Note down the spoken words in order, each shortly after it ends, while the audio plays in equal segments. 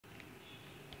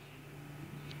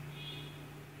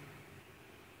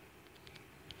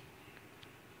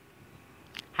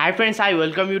Hi friends, I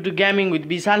welcome you to Gaming with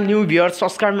Vishal. New viewers,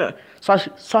 subscribe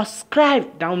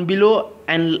down below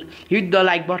and hit the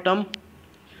like button.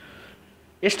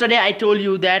 Yesterday I told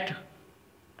you that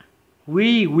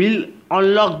we will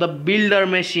unlock the builder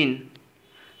machine.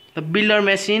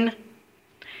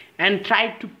 And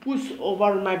try to push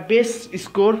over my base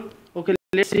score. Okay,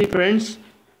 let's see friends.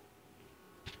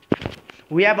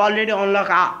 We have already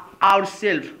unlocked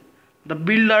ourselves the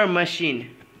builder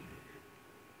machine,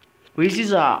 which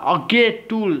is a great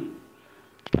tool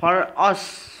for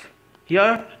us.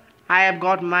 Here I have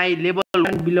got my level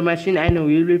 1 builder machine and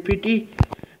we will be pretty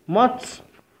much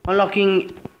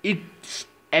unlocking its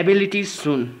abilities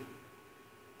soon.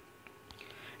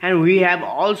 And we have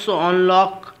also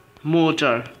unlocked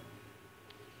motor.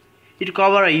 It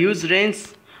covers a huge range.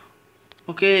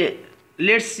 Okay,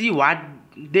 let's see what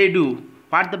they do,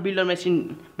 what the builder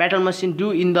machine battle machine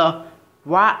do in the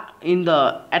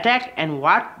attack and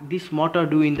what this motor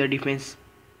do in the defense.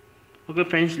 Okay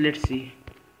friends, let's see.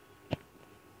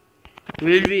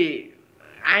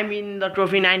 I'm in the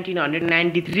trophy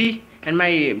 1993 and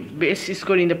my base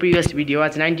score in the previous video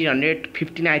was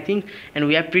 1915 I think, and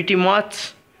we have pretty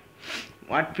much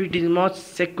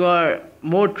secure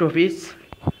more trophies.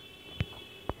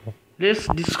 Let's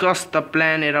discuss the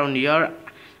plan around here.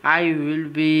 I will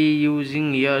be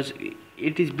using here,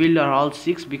 it is builder hall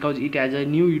 6 because it has a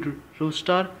new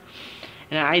roster,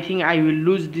 and I think I will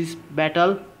lose this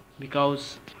battle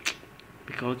because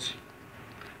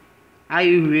I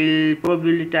will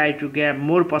probably try to get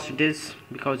more percentage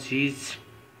because he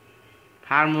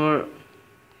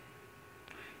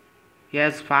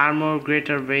has far more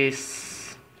greater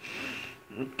base.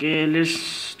 Okay,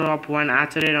 let's drop one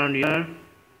archer around here.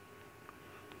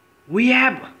 We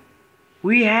have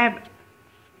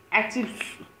active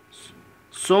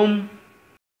some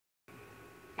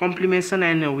complementation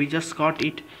and we just got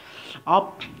it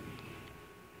up.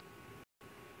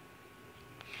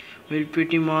 I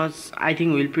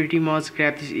think we'll pretty much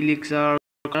grab this elixir,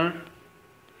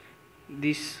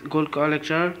 this gold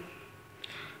collector.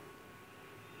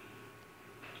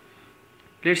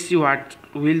 Let's see what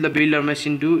will the builder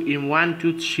machine do in 1,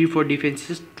 2, 3, 4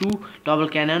 defenses, 2 double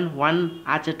cannon, 1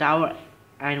 archer tower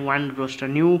and 1 roster.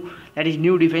 That is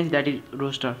new defense, that is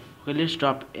roster. Okay, let's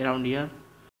drop around here.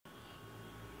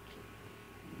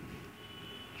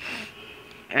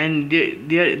 And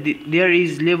there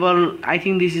is level, I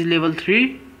think this is level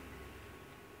 3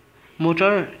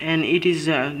 motor, and it is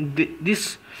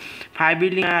this 5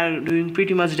 building are doing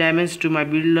pretty much damage to my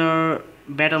builder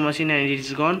battle machine and it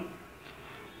is gone.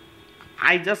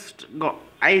 I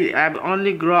have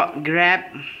only grabbed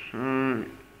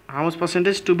how much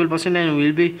percentage, 12%, and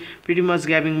will be pretty much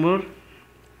grabbing more.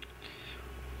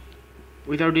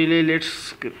 Without delay,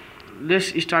 let's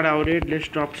start our raid. Let's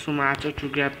drop some archer to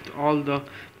grab all the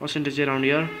percentage around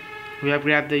here. We have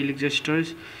grabbed the elixir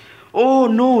storage. Oh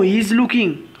no, he's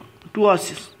looking to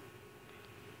us.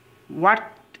 What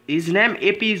his name?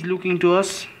 AP is looking to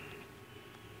us.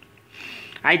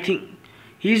 I think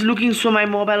he's looking, so my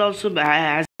mobile also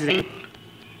has.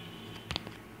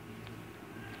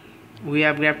 We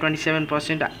have grabbed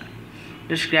 27%.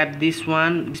 Let's grab this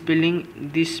one,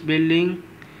 this building,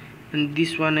 and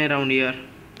this one around here.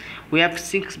 We have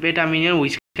 6 beta minion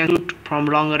which can shoot from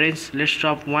longer range. Let's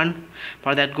drop 1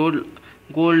 for that gold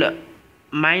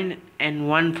mine and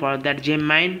 1 for that gem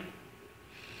mine.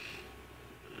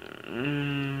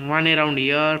 1 around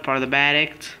here for the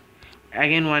barracks.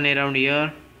 Again 1 around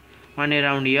here. 1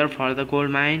 around here for the gold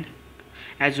mine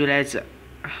as well as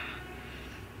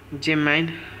gem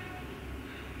mine.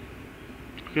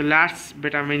 Okay, last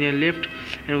beta minion left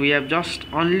and we have just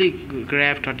only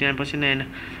grabbed 39%, and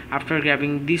after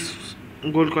grabbing this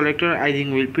gold collector I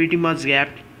think we'll pretty much grab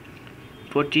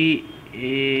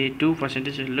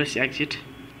 42%. Let's exit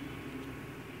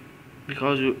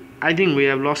because I think we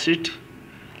have lost it.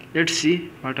 Let's see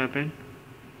what happened.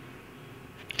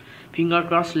 Finger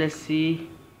crossed. Let's see.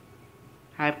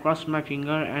 I have crossed my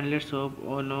finger and let's hope.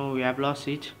 Oh no, we have lost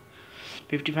it.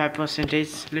 55%.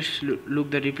 Let's look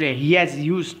the replay. He has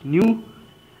used new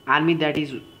army, that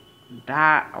is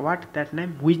what that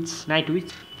name, night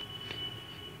witch.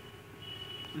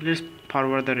 Let's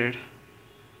forward the raid.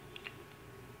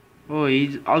 Oh,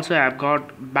 he also have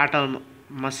got battle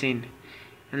machine.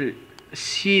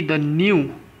 See the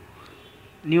new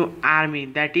army,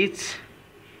 that is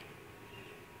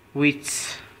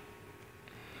witch.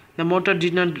 The motor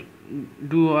did not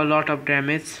do a lot of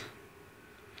damage.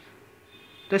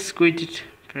 Let's quit it,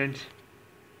 friends.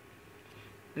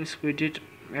 Let's quit it.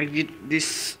 Exit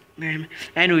this name,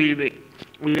 and we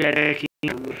will be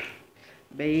attacking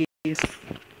base.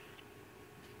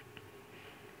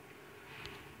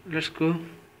 let's go.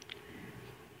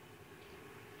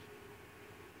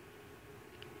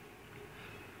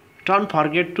 Don't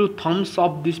forget to thumbs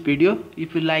up this video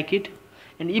if you like it,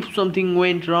 and if something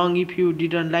went wrong, if you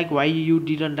didn't like, why you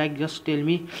didn't like, just tell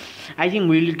me. I think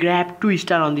we'll grab 2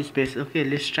 star on this page. Okay,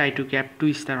 let's try to grab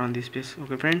 2 star on this page.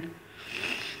 Okay friend,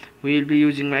 we'll be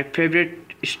using my favorite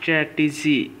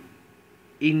strategy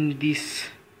in this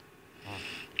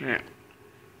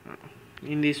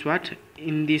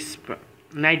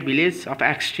night village of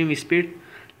extreme speed.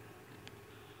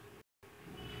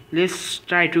 Let's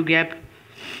try to grab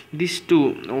these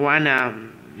two,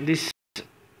 this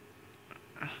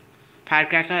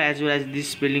firecracker as well as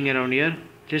this building around here.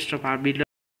 List of our builder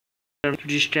to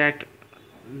distract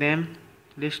them.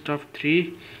 List of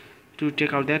 3 to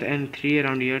take out that, and 3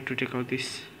 around here to take out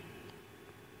this.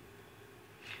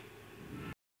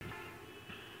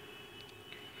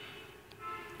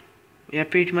 We have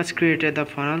pretty much created the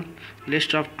funnel.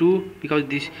 List of 2 because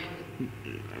this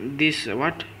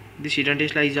hidden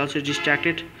Tesla is also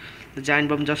distracted. The giant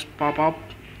bomb just pop up.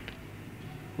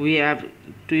 We have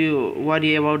to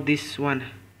worry about this one.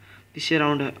 This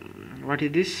around what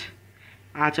is this?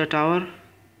 Archer tower.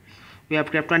 We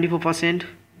have grabbed 24%.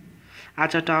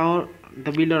 Archer tower.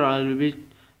 The builder will be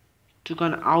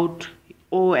taken out.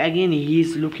 Oh, again he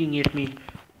is looking at me.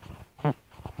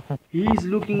 He is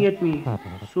looking at me.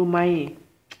 So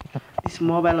this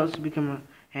mobile also become a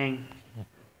hang.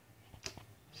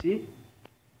 See?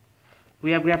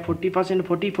 We have grabbed 40%,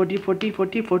 40,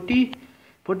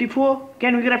 44.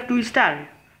 Can we grab 2 star?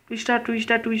 2 star,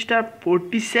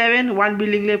 47. 1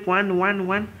 building left. One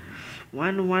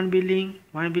building,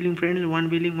 friends. One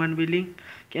building.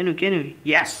 Can you?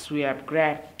 Yes, we have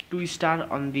grabbed 2 star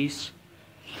on this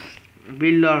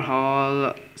builder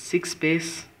hall 6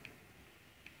 space.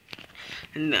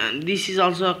 And this is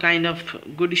also a kind of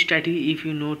good strategy if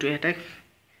you know to attack.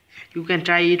 You can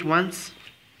try it once.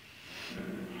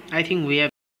 I think we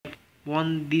have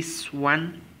won this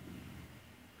one.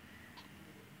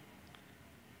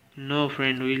 No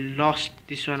friend, we lost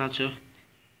this one also.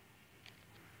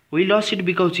 We lost it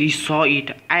because he saw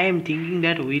it. I am thinking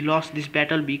that we lost this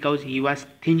battle because he was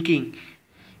thinking. He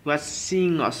was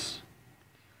seeing us.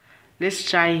 Let's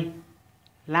try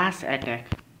last attack.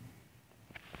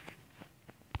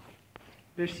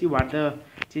 Let's see what the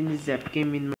changes that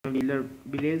came in my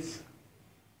village.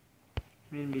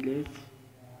 Main village.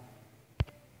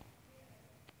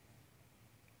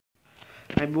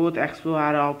 My both expo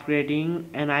are operating,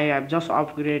 and I have just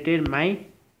upgraded my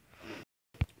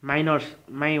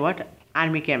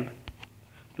army camp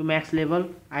to max level.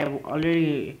 I have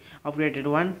already upgraded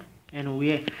one, and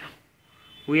we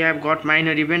have got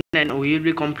minor event, and we will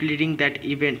be completing that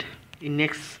event in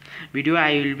next video.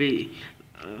 I will be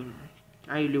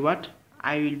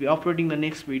uploading the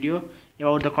next video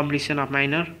about the completion of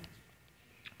minor.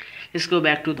 Let's go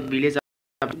back to the village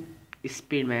of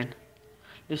Speedman.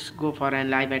 Let's go for a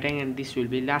live attack, and this will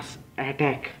be last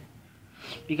attack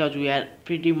because we are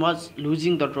pretty much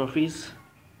losing the trophies,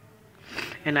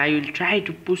 and I will try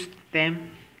to push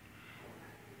them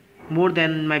more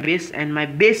than my best, and my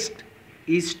best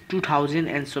is 2000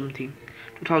 and something.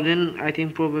 2000, I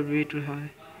think, probably 2000.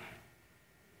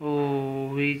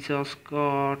 Oh, we just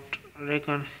got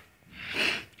reckon.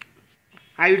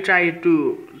 I will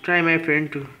try my friend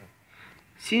too.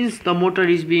 Since the motor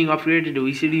is being upgraded,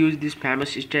 we should use this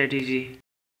famous strategy.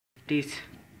 This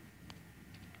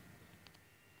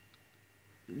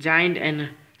giant, and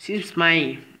since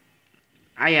I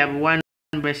have one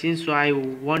machine, so I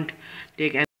won't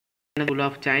take another full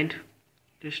of giant.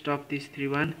 Let's stop this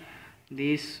 3-1.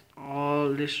 This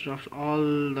stops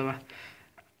all the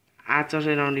archers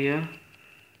around here.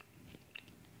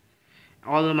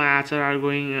 All my archers are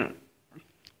going.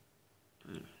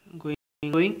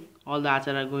 All the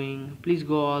archers are going. Please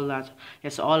go, all the archers.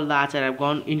 Yes, all the archers have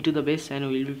gone into the base, and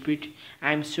we will be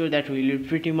I'm sure that we will be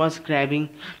pretty much grabbing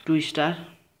 2 star.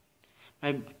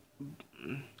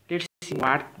 Let's see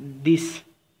what this.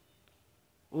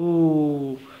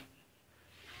 Oh,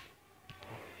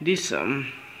 this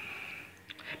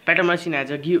battle machine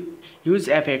has a huge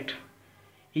effect.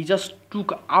 He just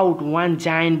took out one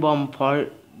giant bomb for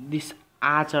this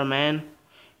archer man.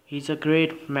 He's a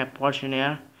great person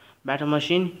here. Battle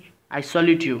machine, I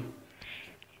salute you.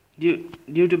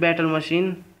 Due to battle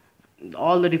machine,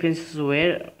 all the defenses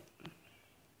were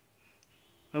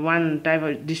one type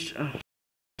of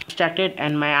distracted,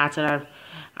 and my archer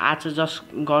just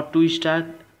got 2 star.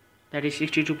 That is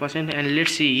 62%. And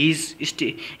let's see,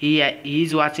 he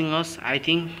is watching us, I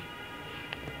think.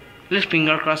 Let's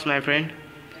finger cross, my friend.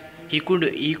 He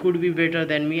could be better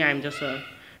than me. I'm just a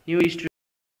new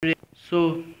student.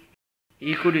 So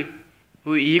he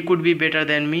could be better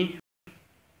than me.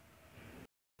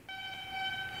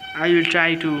 I will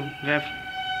try to grab.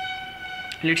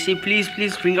 Let's see, please,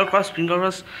 finger cross,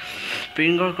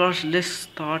 let's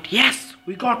start. Yes,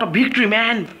 we got a victory,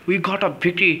 man. We got a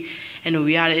victory, and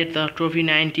we are at the trophy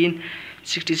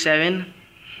 1967.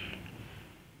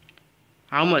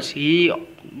 How much? He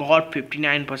got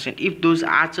 59%. If those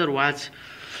archer was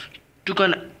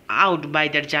taken out by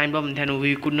that giant bomb, then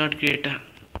we could not get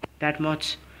that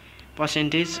much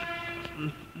percentage.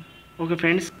 Okay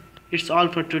friends, it's all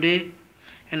for today,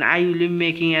 and I will be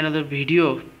making another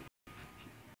video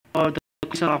for the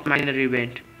question of minor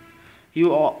event.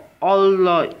 You all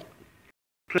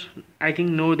I think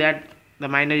know that the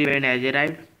minor event has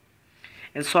arrived,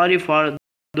 and sorry for those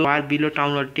who are below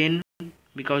town or 10,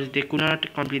 because they could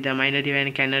not complete the minor event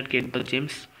and cannot get the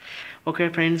gems. Okay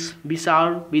friends, be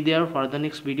sure, be there for the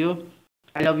next video.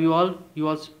 I love you all. You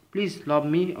also please love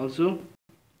me also.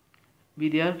 Be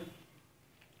there,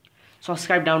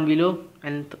 subscribe down below,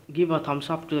 and give a thumbs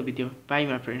up to the video. Bye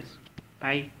my friends.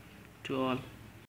 Bye to all.